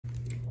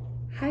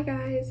Hi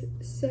guys,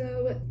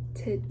 so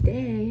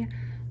today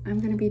I'm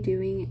gonna be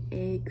doing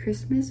a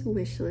Christmas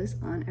wish list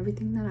on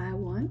everything that I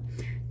want,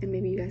 and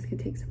maybe you guys can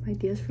take some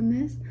ideas from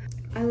this.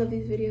 I love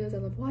these videos, I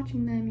love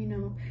watching them, you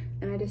know,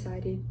 and I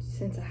decided,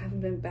 since I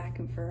haven't been back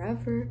in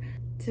forever,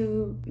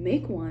 to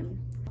make one.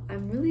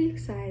 I'm really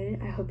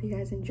excited. I hope you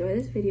guys enjoy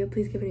this video.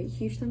 Please give it a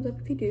huge thumbs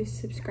up if you do.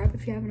 Subscribe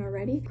if you haven't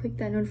already. Click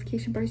that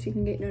notification bar so you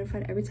can get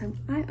notified every time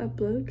I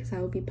upload, because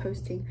I will be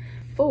posting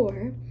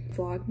for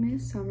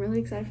Vlogmas. So I'm really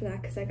excited for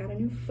that because I got a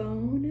new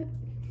phone.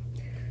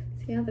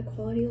 So yeah, the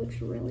quality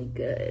looks really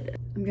good.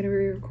 I'm gonna be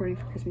recording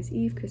for Christmas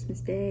Eve, Christmas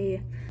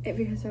Day. If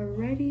you guys are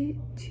ready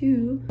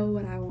to know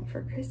what I want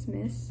for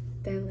Christmas,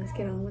 then let's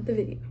get on with the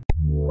video.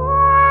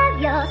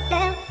 Love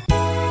yourself.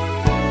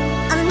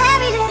 A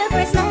merry little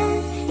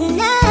Christmas.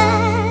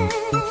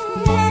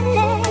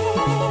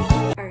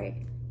 Alright,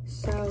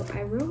 so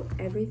I wrote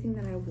everything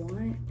that I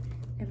want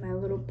in my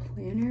little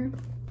planner,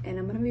 and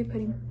I'm gonna be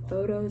putting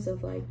photos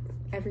of like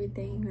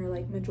everything, or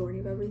like majority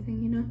of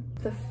everything, you know.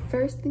 The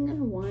first thing I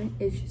want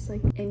is just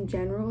like, in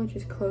general,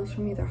 just clothes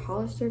from either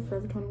Hollister,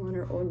 Forever 21,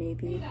 or Old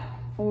Navy,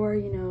 or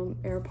you know,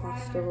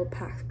 Aeropostale,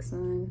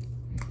 PacSun,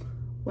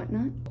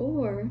 whatnot.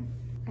 Or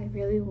I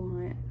really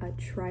want a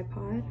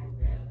tripod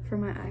for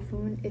my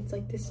iPhone. It's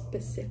like this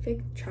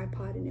specific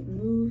tripod and it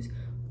moves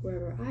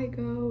wherever I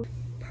go.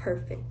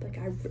 Perfect. Like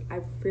I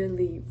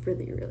really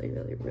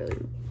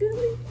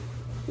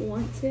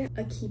want it.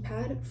 A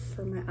keypad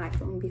for my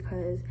iPhone,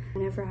 because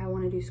whenever I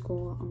want to do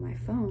school on my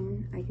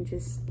phone, I can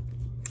just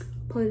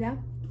pull it out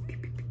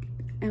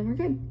and we're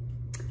good,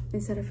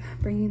 instead of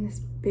bringing this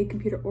big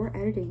computer or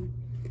editing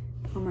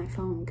on my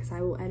phone, because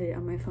I will edit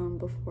on my phone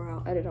before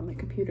I'll edit on my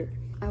computer.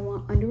 I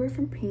want underwear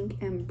from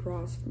Pink and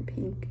bras from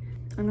Pink.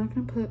 I'm not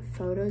gonna put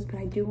photos, but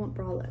I do want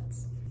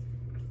bralettes.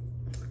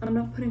 I'm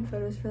not putting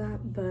photos for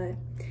that, but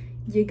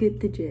you get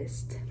the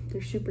gist.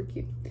 They're super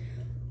cute.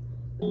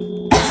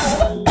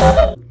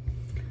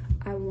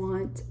 I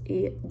want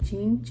a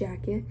jean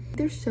jacket.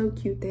 They're so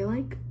cute. They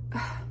like,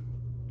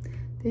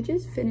 they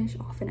just finish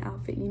off an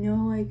outfit, you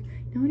know, like,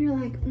 you know when you're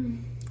like,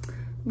 I'm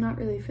not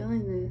really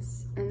feeling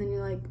this, and then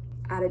you're like,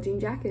 add a jean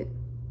jacket.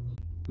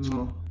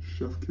 Oh,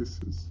 chef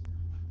kisses.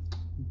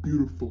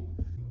 Beautiful.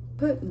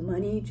 Put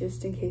money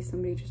just in case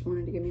somebody just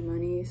wanted to give me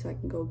money so I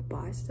can go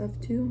buy stuff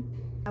too.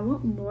 I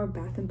want more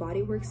Bath and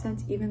Body Works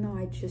scents, even though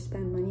I just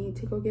spend money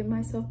to go give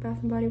myself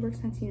Bath and Body Works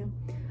scents, you know,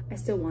 I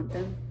still want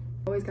them.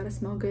 Always gotta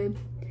smell good.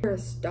 For a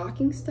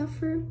stocking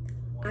stuffer,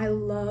 I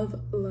love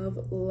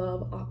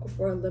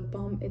Aquaphor lip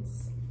balm.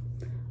 It's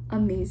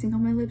amazing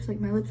on my lips. Like,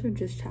 my lips were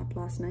just chapped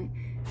last night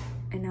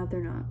and now they're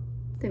not.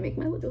 They make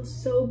my lips feel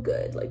so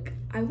good. Like,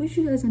 I wish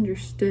you guys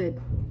understood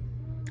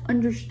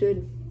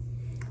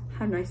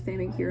how nice they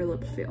make your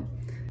lips feel.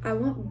 I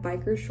want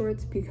biker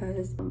shorts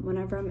because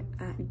whenever I'm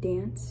at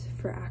dance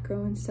for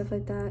acro and stuff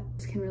like that,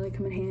 this can really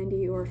come in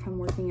handy, or if I'm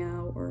working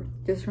out or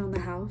just around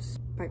the house.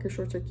 Biker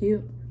shorts are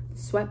cute.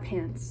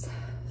 Sweatpants.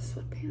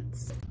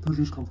 They're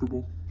just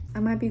comfortable. I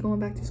might be going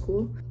back to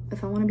school.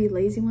 If I want to be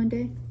lazy one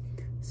day,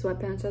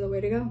 sweatpants are the way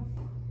to go.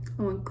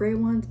 I want gray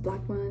ones,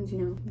 black ones, you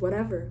know,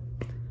 whatever.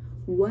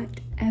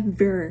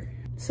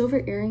 Silver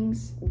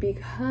earrings,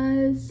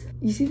 because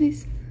you see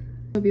these?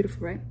 So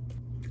beautiful, right?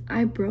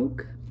 I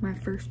broke my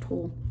first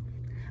hole.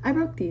 I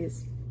broke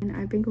these, and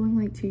I've been going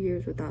like 2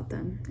 years without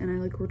them, and I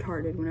look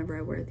retarded whenever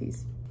I wear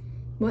these.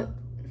 What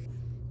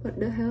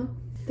the hell?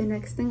 The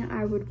next thing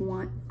I would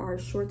want are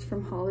shorts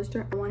from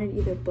Hollister. I wanted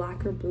either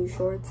black or blue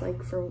shorts,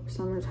 like for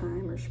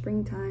summertime or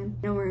springtime.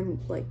 I know we're in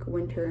like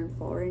winter and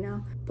fall right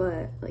now,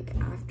 but like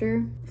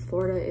after,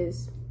 Florida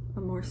is a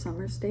more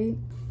summer state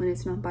when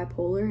it's not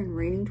bipolar and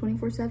raining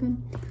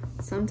 24/7.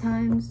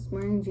 Sometimes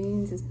wearing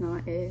jeans is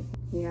not it.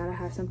 You gotta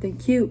have something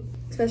cute,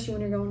 especially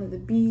when you're going to the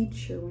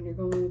beach or when you're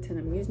going to an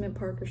amusement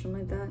park or something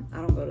like that. I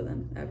don't go to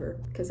them ever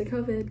because of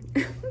COVID.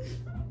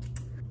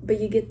 But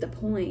you get the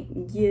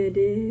point, you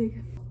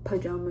dig.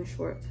 Pajama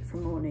shorts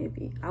from Old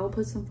Navy. I will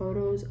put some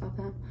photos of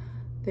them.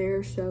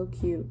 They're so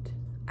cute.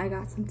 I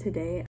got some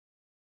today.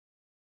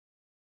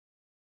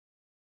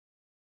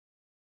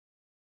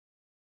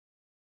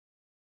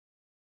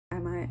 I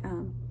might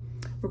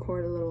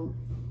record a little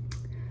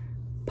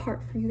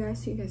part for you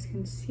guys so you guys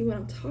can see what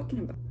I'm talking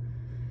about.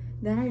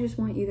 Then I just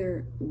want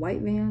either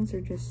white Vans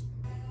or just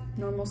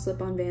normal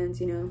slip-on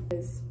Vans, you know,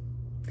 because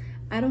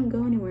I don't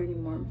go anywhere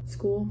anymore.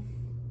 School,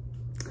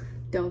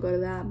 don't go to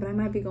that, but I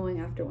might be going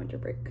after winter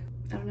break.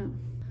 I don't know.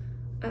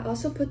 I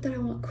also put that I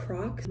want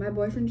Crocs. My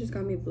boyfriend just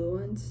got me blue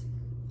ones.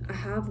 I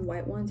have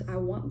white ones. I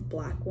want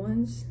black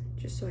ones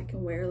just so I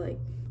can wear like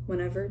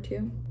whenever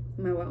too.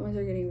 My white ones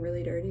are getting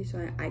really dirty,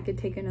 so I could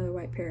take another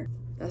white pair.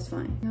 That's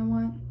fine. I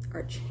want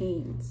are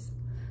chains.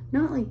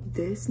 Not like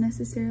this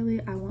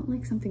necessarily. I want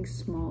like something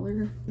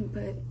smaller,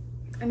 but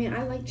I mean,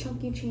 I like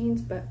chunky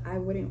chains, but I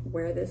wouldn't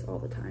wear this all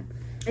the time.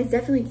 It's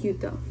definitely cute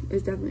though.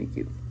 It's definitely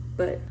cute.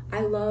 But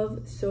I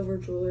love silver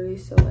jewelry,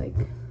 so like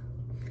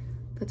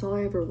that's all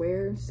I ever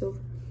wear.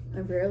 Silver. I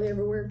rarely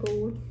ever wear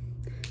gold.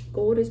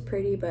 Gold is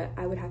pretty, but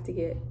I would have to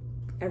get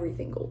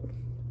everything gold.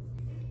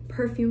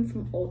 Perfume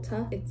from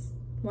Ulta. It's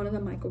one of the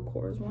Michael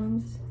Kors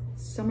ones.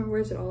 Summer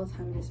wears it all the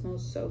time and it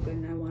smells so good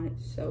and I want it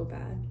so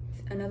bad.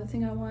 Another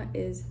thing I want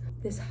is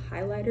this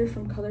highlighter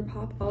from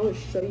ColourPop. I'll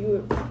show you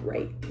it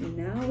right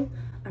now.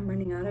 I'm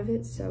running out of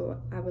it,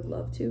 so I would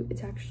love to.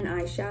 It's actually an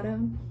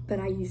eyeshadow, but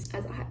I use it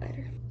as a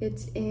highlighter.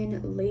 It's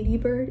in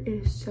Ladybird.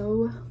 It is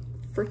so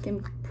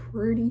freaking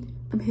pretty.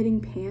 I'm hitting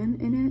pan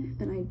in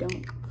it, and I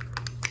don't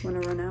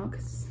want to run out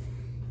because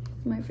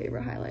it's my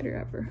favorite highlighter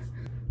ever.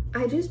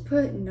 I just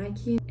put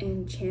Nike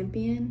and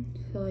Champion.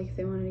 So like if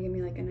they wanted to give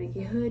me like a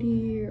Nike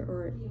hoodie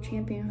or a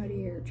Champion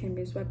hoodie or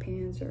Champion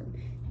sweatpants or,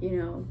 you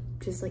know,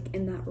 just like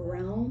in that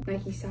realm.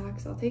 Nike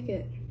socks, I'll take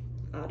it.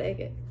 I'll take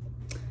it.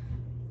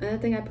 Another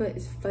thing I put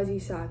is fuzzy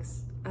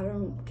socks. I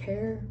don't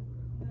care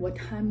what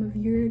time of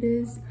year it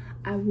is.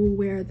 I will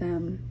wear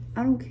them.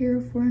 I don't care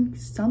if we're in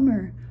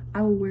summer.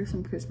 I will wear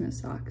some Christmas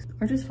socks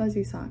or just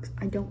fuzzy socks.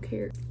 I don't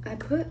care. I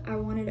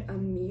wanted a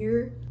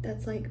mirror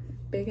that's like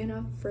big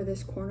enough for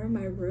this corner of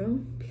my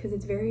room because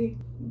it's very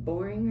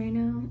boring right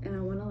now and I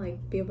want to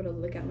like be able to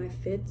look at my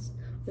fits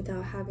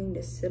without having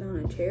to sit on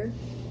a chair.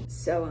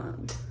 So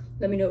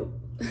let me know.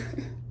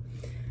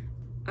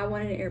 I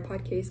wanted an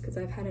AirPod case because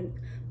I've had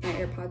my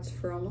AirPods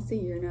for almost a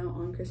year now.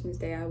 On Christmas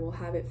Day I will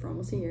have it for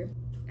almost a year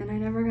and I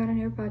never got an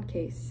AirPod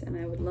case and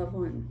I would love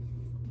one.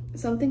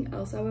 Something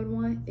else I would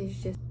want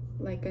is just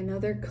like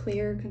another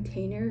clear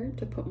container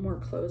to put more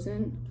clothes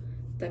in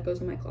that goes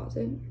in my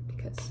closet,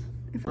 because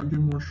if I get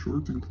more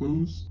shorts and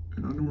clothes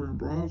and underwear and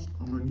bras,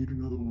 I'm gonna need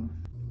another one.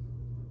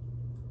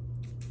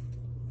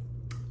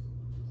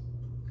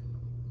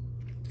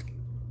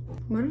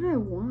 What did I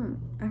want?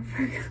 I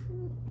forgot.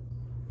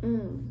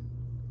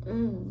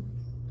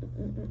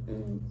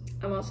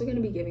 I'm also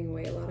gonna be giving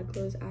away a lot of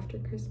clothes after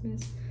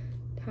Christmas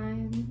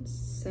time,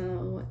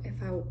 so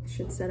if I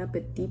should set up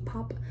a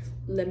Depop,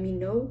 let me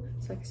know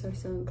so I can start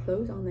selling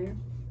clothes on there.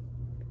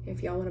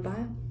 If y'all want to buy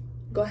them,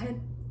 go ahead.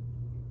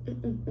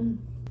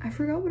 I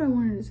forgot what I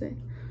wanted to say.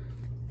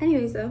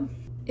 Anyways though,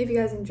 if you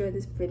guys enjoyed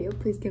this video,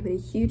 please give it a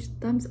huge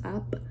thumbs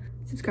up.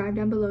 Subscribe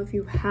down below if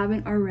you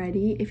haven't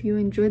already. If you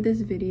enjoyed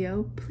this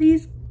video,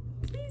 please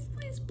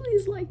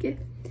like it.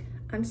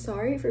 I'm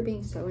sorry for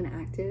being so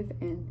inactive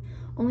and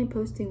only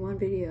posting one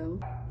video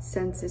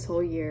since this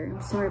whole year.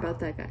 I'm sorry about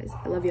that, guys.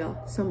 I love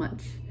y'all so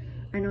much.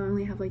 I know I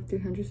only have like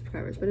 300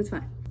 subscribers, but it's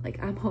fine.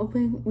 Like, I'm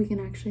hoping we can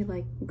actually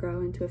like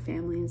grow into a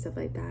family and stuff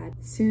like that.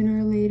 Sooner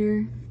or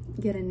later,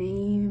 get a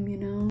name, you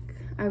know?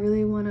 I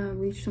really want to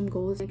reach some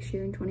goals next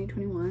year in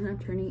 2021. I'm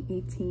turning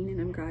 18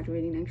 and I'm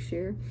graduating next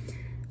year.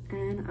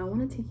 And I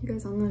want to take you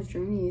guys on those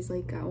journeys.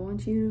 Like, I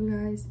want you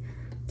guys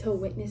to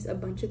witness a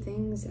bunch of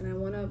things and I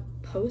want to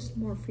post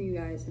more for you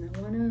guys. And I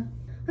don't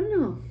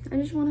know, I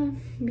just want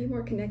to be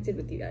more connected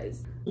with you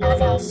guys. I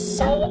love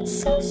you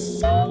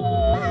so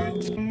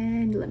much.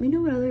 And let me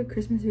know what other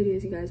Christmas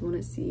videos you guys want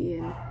to see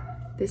and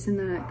this and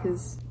that,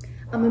 because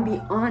I'm gonna be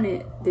on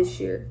it this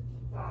year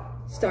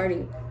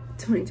starting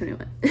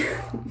 2021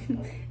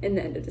 in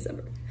the end of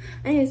December.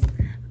 Anyways,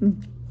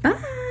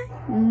 bye.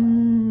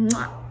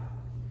 Mwah.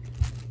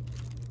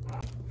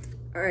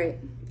 All right,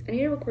 I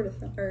need to record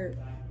or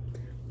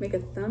make a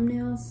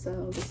thumbnail,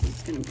 so this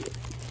is gonna be it.